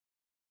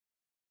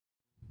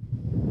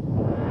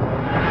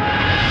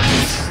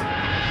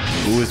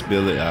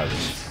Billie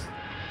Eilish.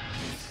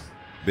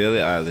 Billie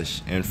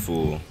Eilish, in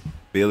full.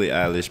 Billie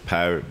Eilish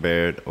Pirate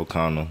Baird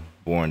O'Connell,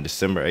 born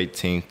December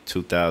 18,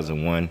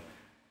 2001,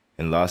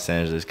 in Los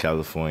Angeles,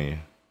 California.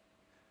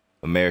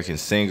 American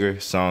singer,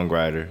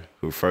 songwriter,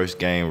 who first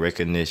gained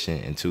recognition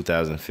in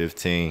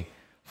 2015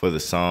 for the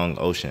song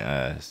Ocean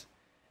Eyes,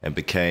 and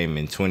became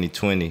in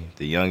 2020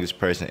 the youngest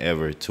person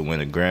ever to win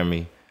a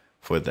Grammy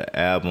for the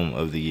Album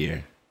of the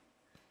Year.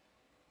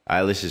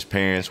 Eilish's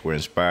parents were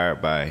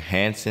inspired by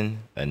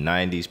Hanson, a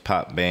 90s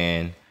pop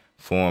band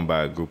formed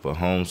by a group of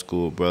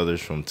homeschool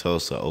brothers from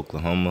Tulsa,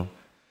 Oklahoma,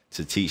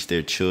 to teach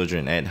their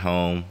children at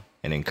home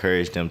and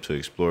encourage them to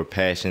explore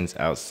passions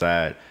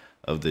outside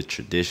of the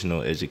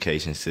traditional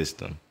education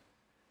system.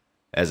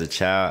 As a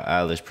child,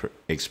 Eilish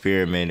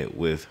experimented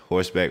with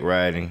horseback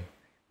riding,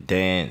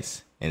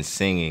 dance, and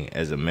singing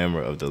as a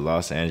member of the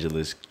Los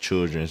Angeles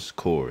Children's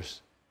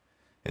Chorus.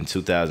 In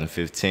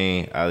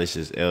 2015,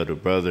 Eilish's elder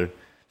brother,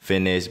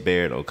 Phineas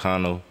Baird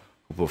O'Connell,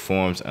 who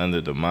performs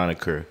under the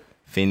moniker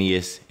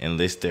Phineas,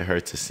 enlisted her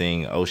to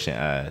sing Ocean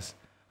Eyes,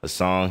 a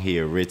song he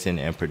had written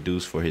and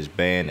produced for his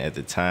band at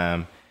the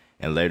time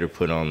and later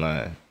put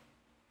online.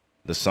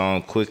 The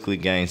song quickly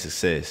gained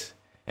success,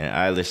 and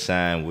Eilish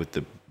signed with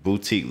the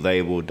boutique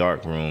label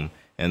Darkroom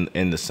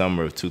in the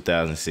summer of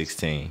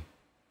 2016.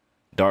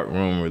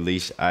 Darkroom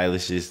released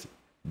Eilish's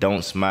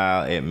Don't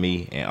Smile at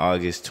Me in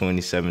August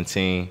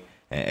 2017,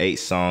 an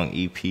 8-song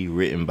EP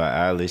written by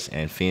Eilish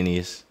and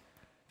Phineas.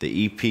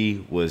 The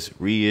EP was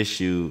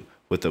reissued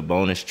with a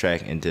bonus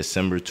track in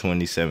December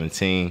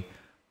 2017.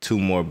 2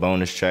 more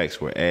bonus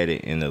tracks were added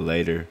in the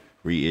later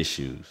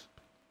reissues.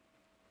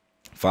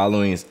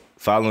 Following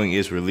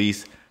its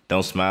release,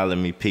 Don't Smile at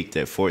Me peaked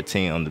at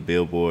 14 on the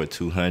Billboard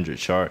 200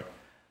 chart.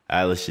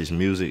 Eilish's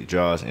music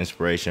draws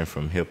inspiration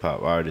from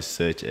hip-hop artists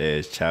such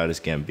as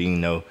Childish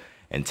Gambino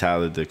and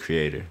Tyler, the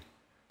Creator.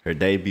 Her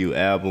debut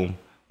album,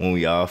 When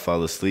We All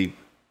Fall Asleep,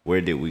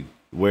 Where Do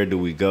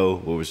We Go,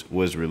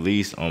 was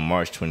released on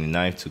March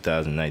 29,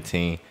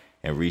 2019,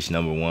 and reached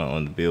 #1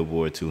 on the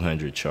Billboard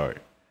 200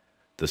 chart.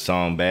 The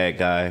song Bad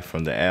Guy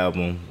from the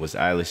album was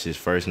Eilish's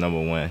first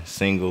 #1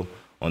 single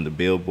on the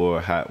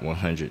Billboard Hot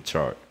 100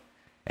 chart,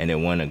 and it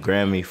won a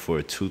Grammy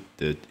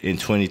in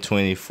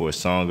 2020 for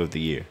Song of the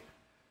Year.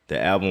 The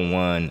album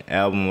won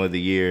Album of the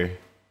Year.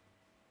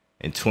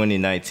 In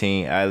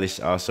 2019,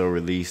 Eilish also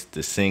released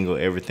the single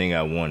Everything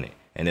I Wanted,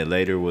 and it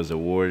later was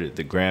awarded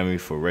the Grammy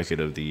for Record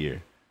of the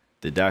Year.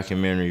 The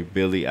documentary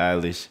Billie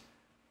Eilish,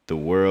 The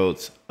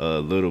World's a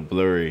Little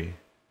Blurry,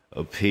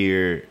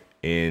 appeared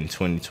in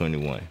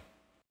 2021.